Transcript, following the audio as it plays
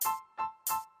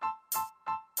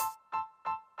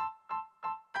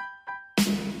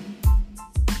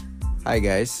Hi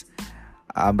guys,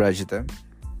 I'm Rajita.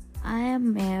 I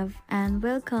am Mev, and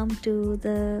welcome to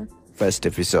the First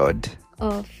episode.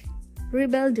 of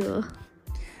Rebel Duo.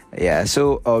 Yeah,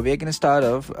 so we're gonna start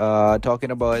off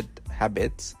talking about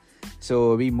habits.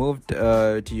 So we moved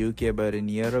to UK about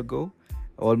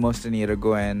almost a year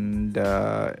ago, and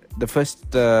the first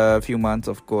few months,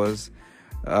 of course,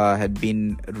 had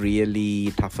been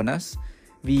really tough on us.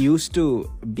 We used to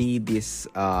be this,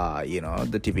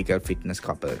 the typical fitness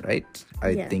couple, right?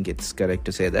 I think it's correct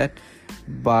to say that.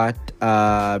 But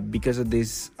because of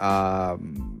this, the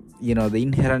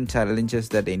inherent challenges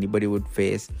that anybody would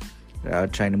face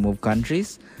trying to move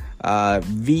countries,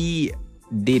 we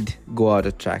did go out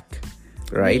of track,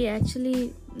 right? We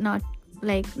actually not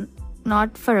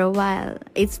for a while.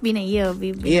 It's been a year.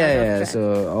 We've been out of track.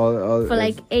 So all for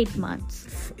 8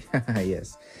 months.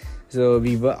 Yes. So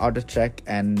we were out of track,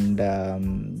 and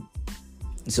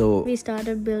so we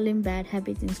started building bad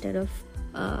habits instead of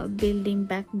building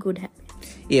back good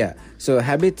habits. Yeah. So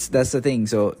habits, that's the thing.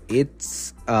 So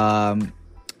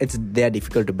they're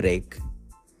difficult to break.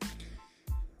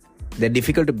 They're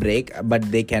difficult to break, but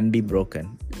they can be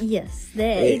broken. Yes,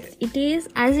 it is.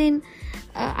 As in,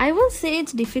 I will say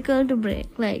it's difficult to break.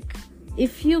 Like,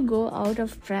 if you go out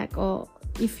of track, or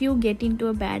if you get into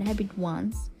a bad habit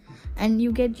once and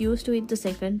you get used to it the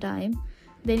second time,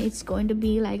 then it's going to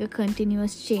be like a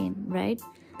continuous chain, right?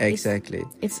 Exactly.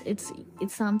 It's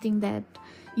something that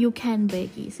you can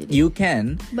break easily. You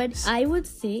can, but I would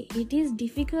say it is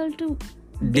difficult to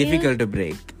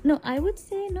break. No, I would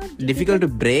say not difficult to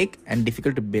break and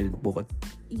difficult to build, both.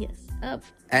 Yes.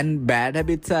 And bad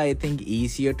habits are, I think,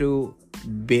 easier to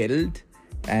build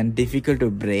and difficult to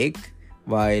break,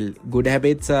 while good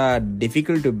habits are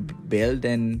difficult to build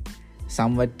and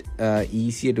somewhat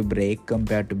easier to break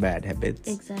compared to bad habits.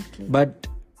 Exactly. But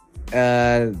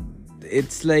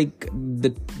it's like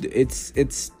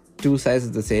it's two sides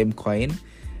of the same coin.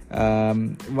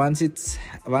 Once it's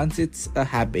a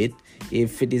habit,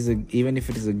 even if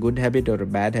it is a good habit or a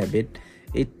bad habit,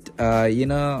 it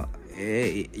you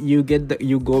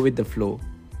go with the flow,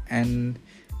 and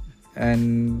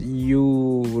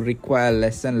you require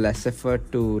less and less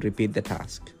effort to repeat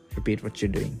what you're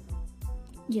doing.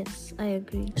 Yes, I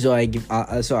agree. So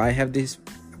I have this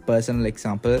personal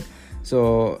example.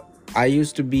 So I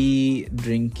used to be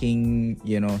drinking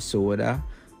soda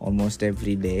almost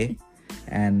every day,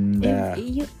 and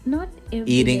not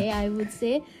every day, I would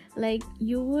say. Like,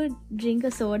 you would drink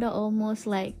a soda almost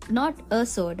not a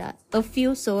soda, a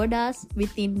few sodas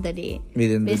within the day.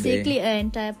 Basically an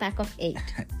entire pack of 8.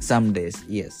 Some days,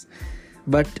 yes.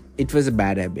 But it was a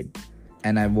bad habit,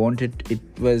 and it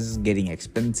was getting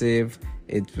expensive.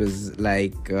 It was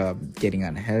getting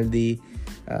unhealthy.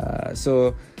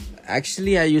 So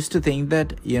actually I used to think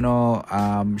that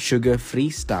sugar-free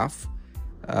stuff,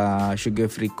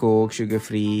 sugar-free Coke,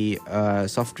 sugar-free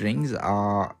soft drinks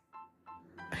are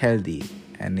healthy,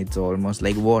 and it's almost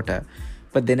like water.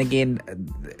 But then again,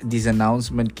 this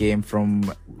announcement came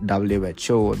from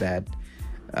WHO that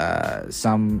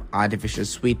some artificial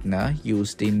sweetener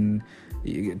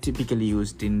typically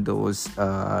used in those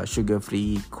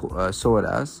sugar-free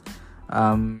sodas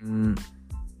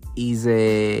is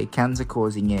a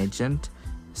cancer-causing agent.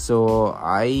 So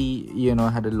I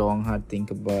had a long hard think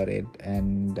about it,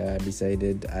 and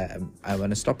decided I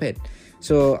want to stop it.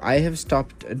 So I have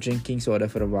stopped drinking soda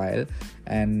for a while,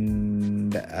 and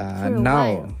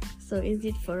now. So is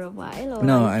it for a while, or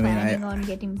no, are you planning on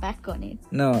getting back on it?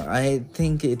 No, I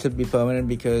think it will be permanent,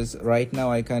 because right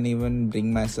now I can't even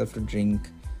bring myself to drink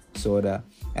soda.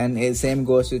 And same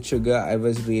goes with sugar. I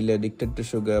was really addicted to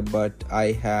sugar, but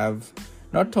I have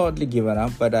not totally given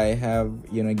up, but I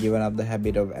have given up the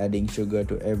habit of adding sugar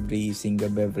to every single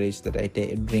beverage that I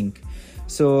drink.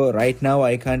 So right now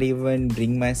I can't even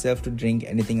bring myself to drink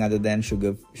anything other than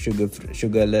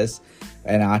sugarless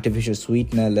and artificial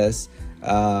sweetenerless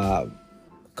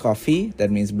coffee. That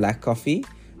means black coffee,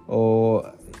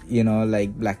 or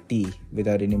black tea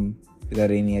without any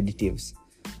additives.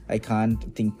 I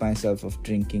can't think myself of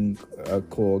drinking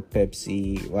Coke,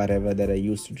 Pepsi, whatever that I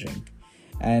used to drink.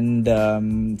 And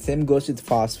same goes with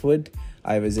fast food.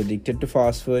 I was addicted to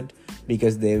fast food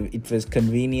because it was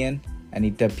convenient and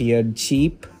it appeared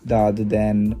cheap rather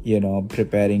than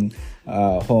preparing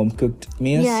home cooked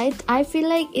meals. Yeah, I feel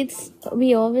like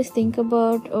we always think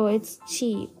about, it's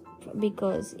cheap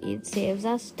because it saves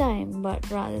us time, but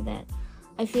rather than,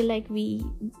 I feel like we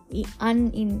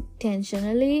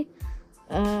unintentionally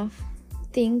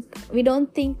we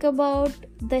don't think about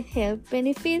the health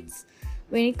benefits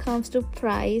when it comes to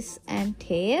price and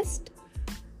taste.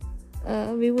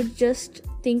 We would just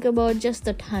think about just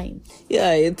the time. Yeah,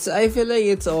 I feel like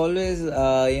it's always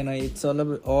it's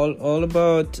all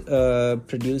about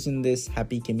producing these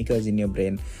happy chemicals in your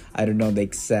brain. I don't know the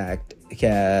exact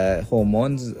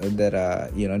hormones that are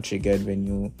triggered when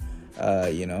you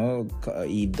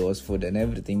eat those food and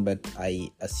everything, but I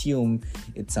assume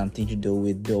it's something to do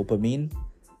with dopamine,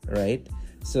 right?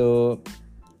 So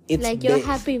it's like you're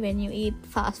happy when you eat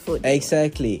fast food.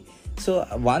 Exactly. So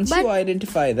once you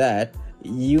identify that,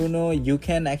 you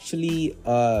can actually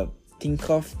think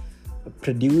of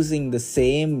producing the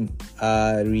same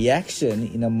reaction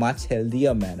in a much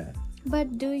healthier manner.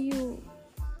 But do you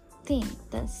think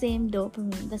the same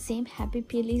dopamine, the same happy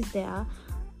pill is there?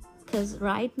 Because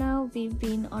right now we've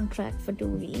been on track for 2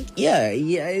 weeks. Yeah,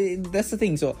 that's the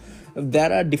thing. So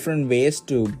there are different ways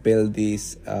to build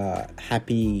this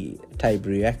happy type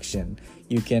reaction.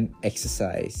 You can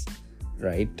exercise,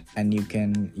 right? And you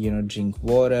can drink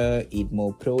water, eat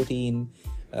more protein.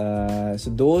 So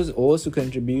those also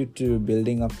contribute to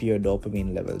building up your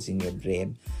dopamine levels in your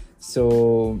brain.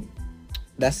 So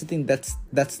that's the thing. That's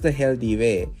the healthy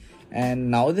way.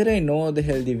 And now that I know the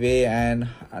healthy way, and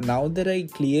now that I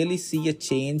clearly see a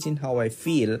change in how I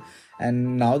feel,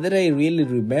 and now that I really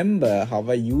remember how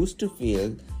I used to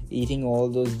feel eating all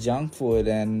those junk food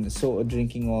and so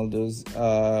drinking all those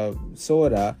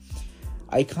soda,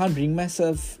 I can't bring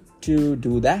myself to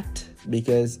do that,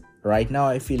 because right now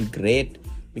I feel great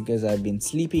because I've been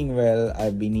sleeping well,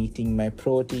 I've been eating my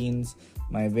proteins,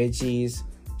 my veggies,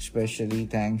 especially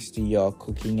thanks to your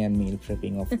cooking and meal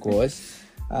prepping, of course.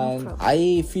 And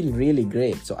I feel really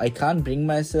great. So I can't bring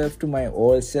myself to my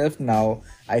old self now.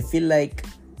 I feel like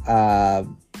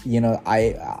I'm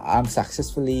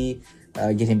successfully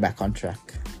getting back on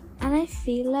track. And I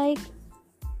feel like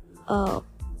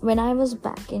when I was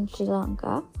back in Sri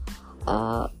Lanka,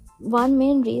 one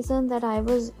main reason that I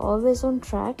was always on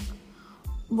track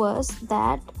was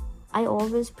that I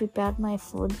always prepared my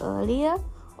food earlier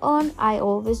on. I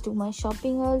always do my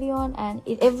shopping early on, and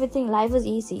life was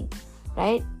easy.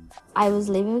 Right, I was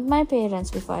living with my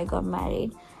parents before I got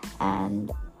married, and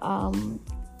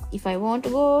if I want to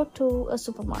go to a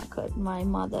supermarket, my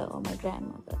mother or my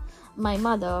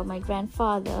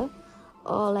grandfather,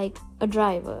 or like a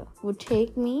driver would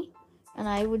take me, and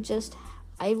I would just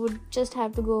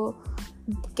have to go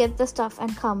get the stuff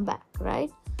and come back, right?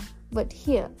 But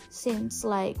here, since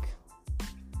like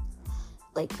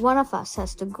one of us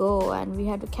has to go and we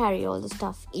had to carry all the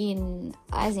stuff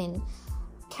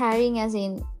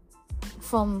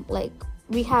from like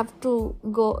we have to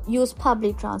go use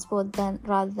public transport then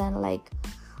rather than like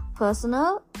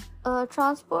personal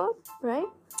transport, right?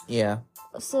 Yeah.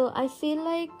 So I feel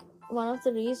like one of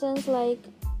the reasons like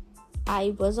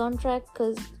I was on track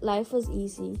because life was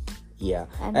easy. Yeah,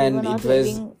 and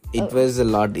it was a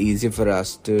lot easier for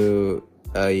us to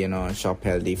shop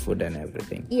healthy food and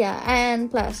everything. Yeah,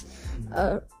 and plus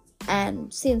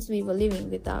and since we were living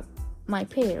with my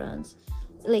parents,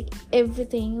 like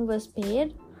everything was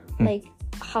paid. Like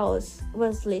house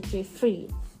was literally free,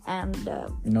 and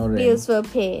bills were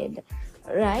paid,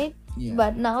 right? Yeah.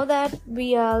 But now that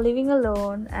we are living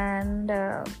alone and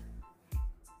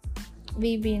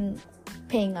we've been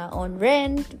paying our own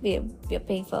rent, we're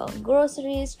paying for our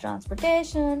groceries,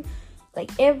 transportation,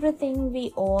 like everything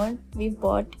we own, we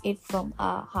bought it from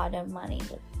our hard-earned money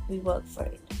that we work for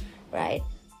it, right?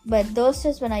 But those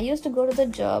days when I used to go to the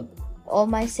job, all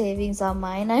my savings are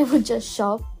mine. I would just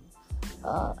shop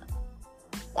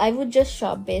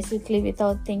basically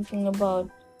without thinking about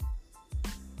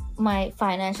my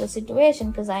financial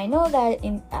situation, because I know that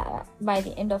by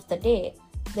the end of the day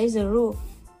there's a roof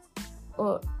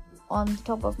on the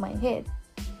top of my head,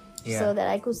 so that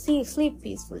I could sleep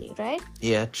peacefully, right?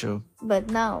 Yeah, true. But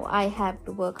now I have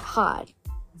to work hard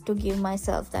to give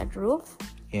myself that roof.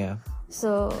 Yeah.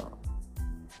 So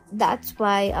that's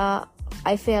why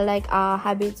I feel like our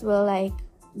habits were like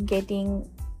getting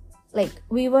like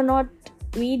we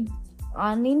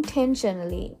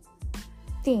unintentionally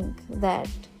think that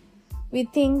we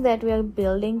are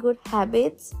building good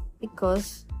habits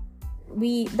because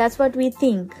that's what we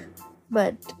think.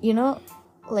 But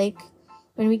like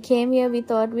when we came here, we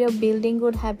thought we are building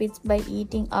good habits by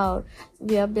eating out.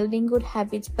 We are building good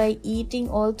habits by eating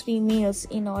all 3 meals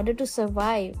in order to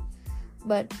survive.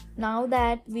 But now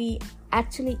that we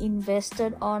actually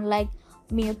invested on like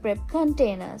meal prep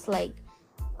containers, like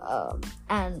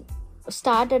and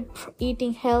started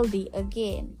eating healthy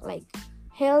again, like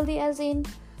healthy as in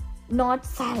not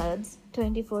salads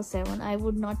 24/7. I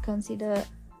would not consider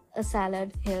a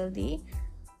salad healthy.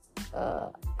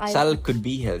 Salad could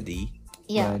be healthy.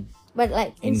 Yeah, but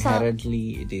like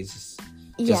inherently it is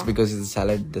Just Yeah. because it's a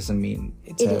salad doesn't mean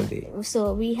it's healthy.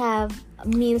 So we have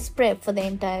meals prep for the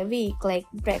entire week, like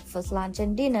breakfast, lunch,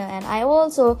 and dinner. And I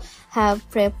also have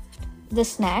prepped the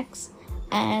snacks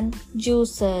and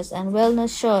juices and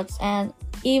wellness shots. And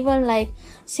even like,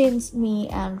 since me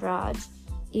and Raj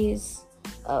is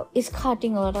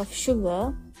cutting a lot of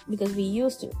sugar, because we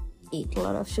used to eat a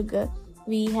lot of sugar,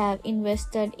 we have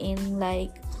invested in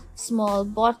like small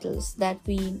bottles that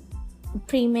we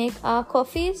pre-make our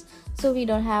coffees, so we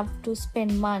don't have to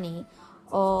spend money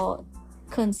or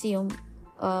consume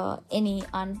any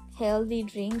unhealthy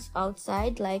drinks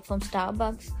outside, like from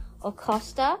Starbucks or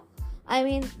Costa. I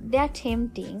mean, they're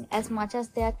tempting. As much as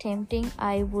they're tempting,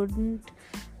 I would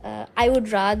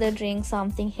rather drink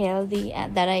something healthy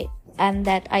and that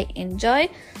I enjoy.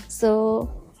 So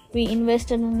we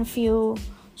invested in a few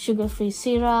sugar-free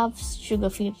syrups,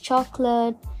 sugar-free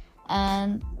chocolate,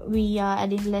 and we are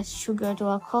adding less sugar to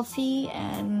our coffee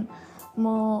and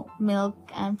more milk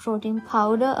and protein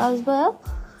powder as well.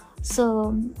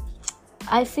 So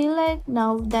I feel like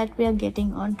now that we are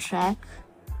getting on track,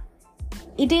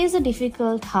 it is a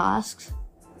difficult task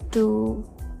to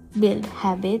build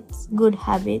habits, good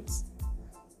habits,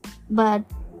 but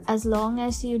as long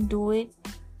as you do it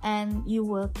and you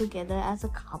work together as a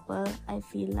couple, I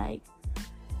feel like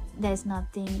there's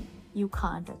nothing you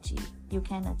can't achieve. You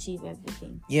can achieve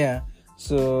everything. Yeah.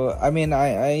 So I mean,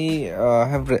 I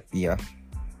have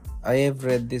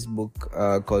read this book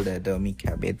called Atomic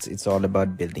Habits. It's all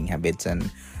about building habits and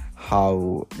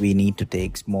how we need to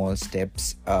take small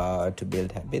steps to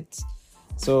build habits.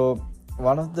 So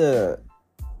one of the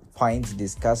points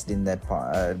discussed in that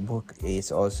book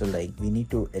is also like we need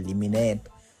to eliminate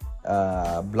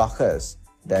blockers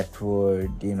that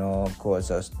would cause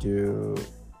us to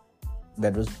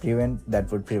that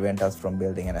would prevent us from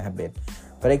building a habit.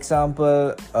 For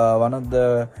example, one of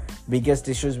the biggest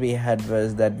issues we had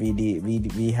was that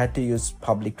we had to use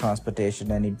public transportation,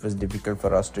 and it was difficult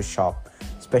for us to shop,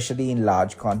 especially in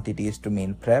large quantities, to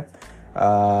meal prep,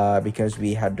 because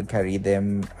we had to carry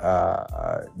them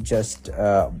just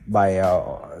by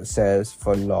ourselves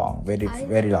for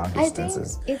very long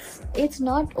distances. I think it's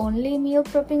not only meal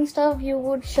prepping stuff we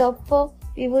would shop for,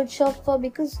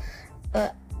 because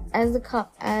as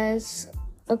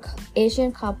a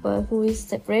Asian couple who is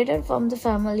separated from the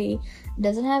family,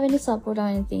 doesn't have any support or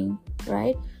anything,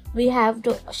 right? We have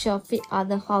to shop for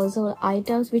other household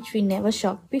items which we never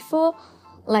shopped before,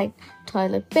 like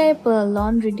toilet paper,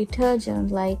 laundry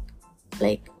detergent, like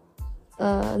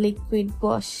liquid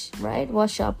wash, right?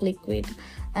 Wash up liquid,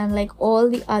 and like all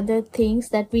the other things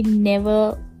that we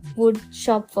never would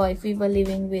shop for if we were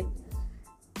living with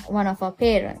one of our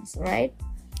parents, right?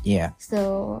 Yeah.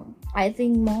 So I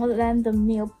think more than the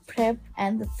meal prep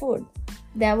and the food,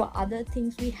 there were other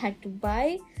things we had to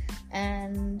buy,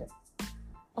 and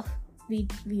we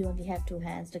only have 2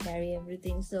 hands to carry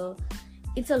everything, so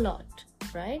it's a lot,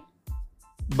 right?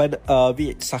 But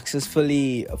we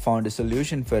successfully found a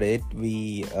solution for it.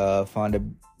 We found a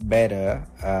better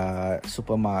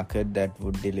supermarket that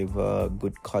would deliver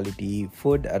good quality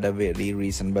food at a very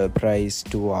reasonable price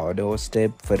to our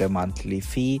doorstep for a monthly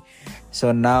fee.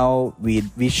 So now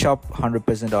we shop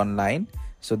 100% online,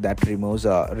 so that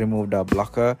removed our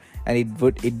blocker, and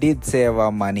it did save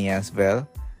our money as well.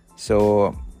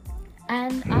 So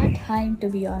and our time, to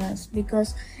be honest,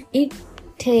 because it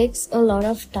takes a lot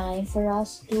of time for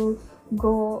us to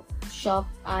go shop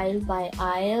aisle by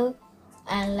aisle,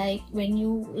 and like when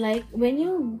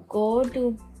you go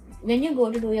to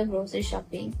do your grocery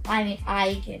shopping, I mean,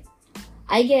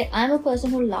 I'm a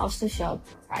person who loves to shop.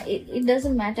 It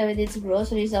doesn't matter whether it's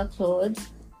groceries or clothes.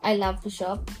 I love to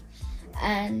shop,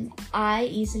 and I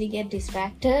easily get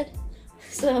distracted.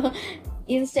 So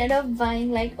instead of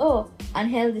buying like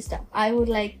unhealthy stuff, I would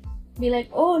be like,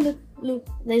 oh look,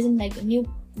 there's like a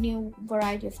new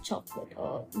variety of chocolate,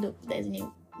 or look, there's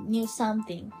new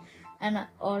something,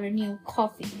 or a new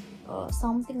coffee or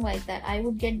something like that. I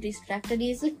would get distracted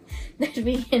easily that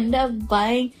we end up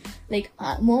buying like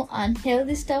more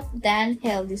unhealthy stuff than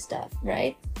healthy stuff,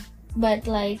 right? But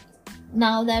like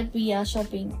now that we are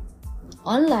shopping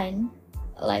online,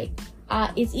 like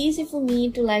it's easy for me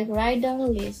to like write down a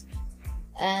list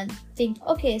and think,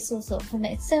 okay, so for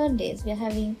next 7 days we're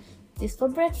having this for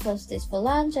breakfast, this for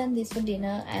lunch, and this for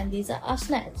dinner, and these are our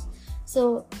snacks.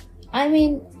 So I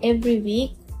mean, every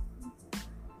week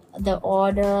the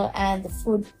order and the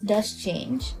food does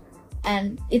change,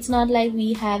 and it's not like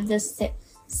we have the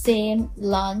same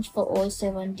lunch for all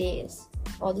 7 days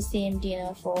or the same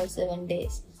dinner for all 7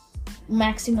 days.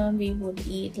 Maximum we would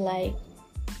eat like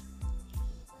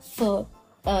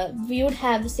we would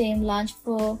have the same lunch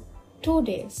for 2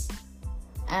 days,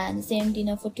 and the same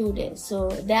dinner for 2 days. So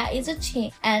there is a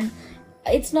change, and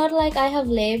it's not like I have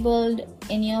labeled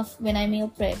any of when I meal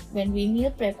prep. When we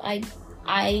meal prep,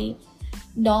 I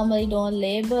normally don't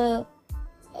label.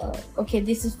 Okay,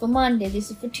 this is for Monday, this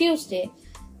is for Tuesday.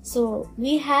 So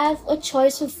we have a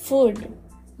choice of food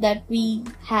that we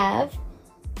have.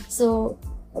 So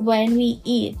when we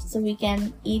eat, so we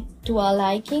can eat to our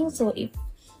liking. So if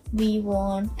we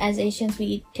want, as Asians,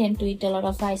 we tend to eat a lot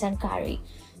of rice and curry.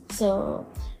 So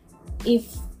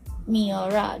if me or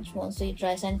Raj wants to eat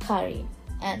rice and curry,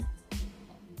 and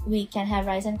we can have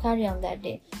rice and curry on that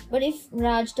day. But if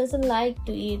Raj doesn't like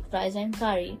to eat rice and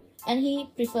curry, and he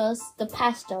prefers the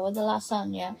pasta or the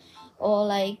lasagna, or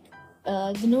like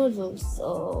the noodles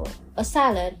or a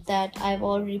salad that I've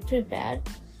already prepared,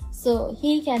 so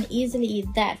he can easily eat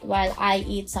that while I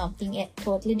eat something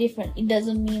totally different. It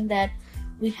doesn't mean that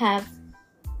we have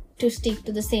to stick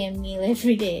to the same meal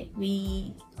every day.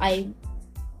 I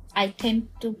tend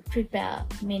to prepare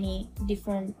many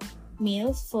different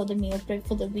meals for the meal prep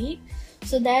for the week,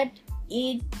 so that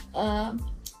it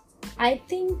I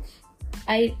think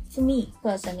for me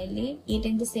personally,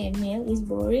 eating the same meal is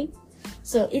boring.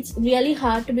 So it's really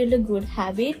hard to build a good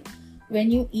habit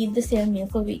when you eat the same meal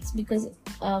for weeks, because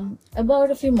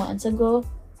about a few months ago,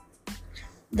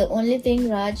 the only thing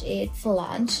Raj ate for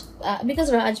lunch,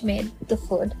 because Raj made the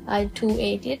food, I too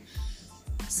ate it.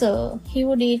 So he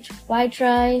would eat white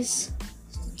rice,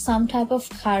 some type of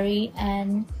curry,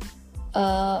 and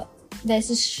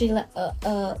there's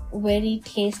a very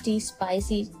tasty,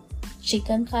 spicy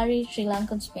chicken curry Sri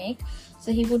Lankans make.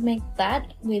 So he would make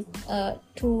that with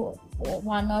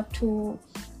one or two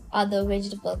other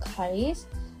vegetable curries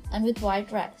and with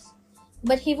white rice.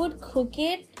 But he would cook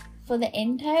it for the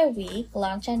entire week,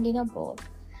 lunch and dinner both.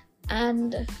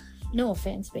 And no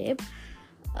offense, babe,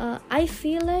 I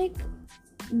feel like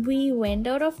we went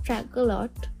out of track a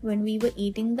lot when we were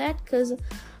eating that, because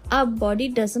our body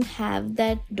doesn't have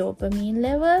that dopamine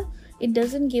level. It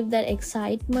doesn't give that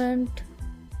excitement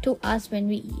to us when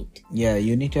we eat. Yeah,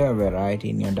 you need to have variety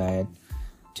in your diet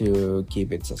to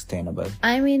keep it sustainable.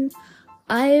 I mean,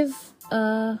 I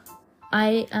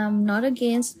am not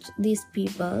against these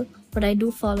people, but I do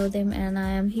follow them and I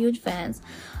am huge fans.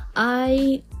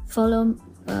 I follow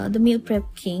the Meal Prep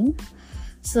King.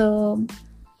 So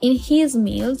in his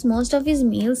meals, most of his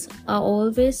meals are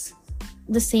always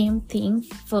the same thing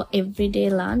for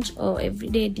everyday lunch or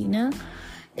everyday dinner.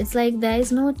 It's like there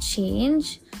is no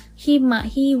change. He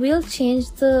will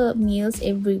change the meals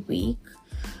every week,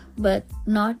 but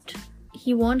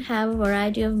he won't have a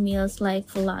variety of meals like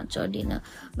for lunch or dinner.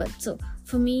 But so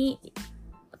for me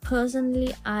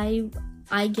personally, I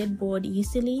get bored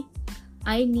easily.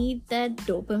 I need that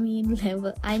dopamine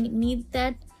level. I need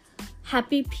that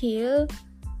happy pill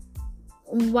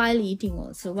while eating,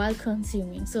 also while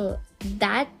consuming. So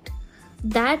that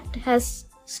has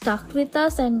stuck with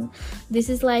us, and this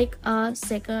is like our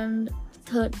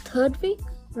third week,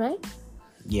 right?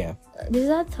 Yeah, this is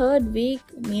our third week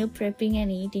meal prepping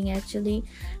and eating actually,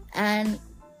 and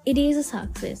it is a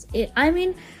success.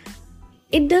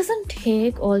 It doesn't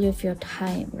take all of your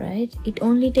time, right? It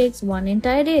only takes one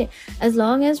entire day. As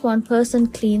long as one person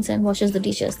cleans and washes the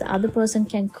dishes, the other person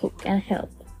can cook and help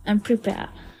and prepare,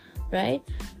 right?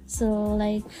 So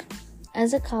like,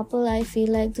 as a couple, I feel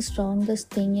like the strongest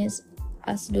thing is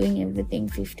us doing everything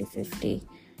 50-50,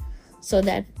 so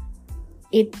that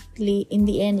in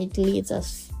the end it leads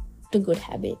us to good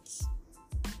habits.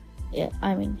 Yeah,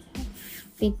 I mean,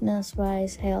 fitness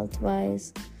wise, health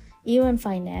wise, even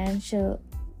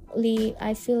financially,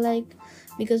 I feel like,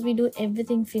 because we do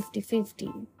everything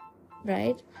 50-50,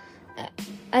 right?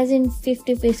 As in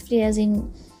 50-50, as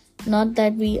in not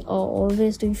that we are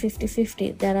always doing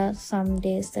 50-50. There are some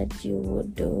days that you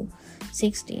would do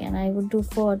 60 and I would do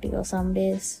 40, or some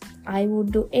days I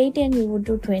would do 80 and you would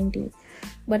do 20.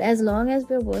 But as long as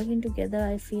we're working together,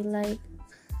 I feel like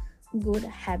good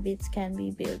habits can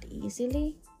be built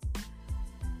easily.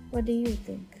 What do you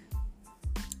think?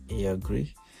 I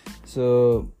agree.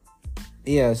 So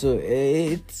yeah, so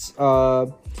it's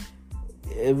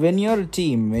when you're a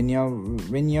team,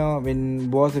 when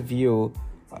both of you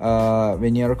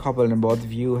when you're a couple and both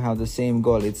of you have the same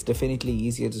goal, it's definitely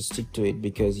easier to stick to it,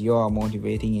 because you're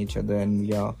motivating each other and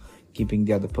you're keeping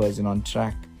the other person on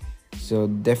track. So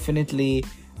definitely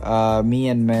me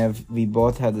and Mev, we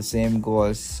both have the same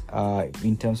goals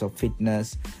in terms of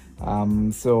fitness.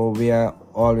 So we are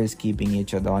always keeping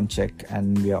each other on check,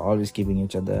 and we are always keeping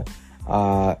each other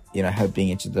helping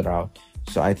each other out.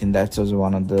 So I think that's also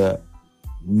one of the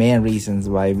main reasons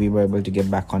why we were able to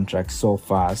get back on track so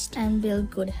fast and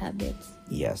build good habits.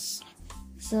 Yes.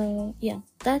 So yeah,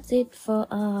 that's it for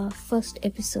our first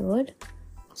episode.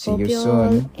 See Hope you you all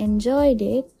soon. enjoyed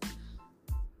it.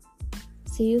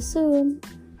 See you soon.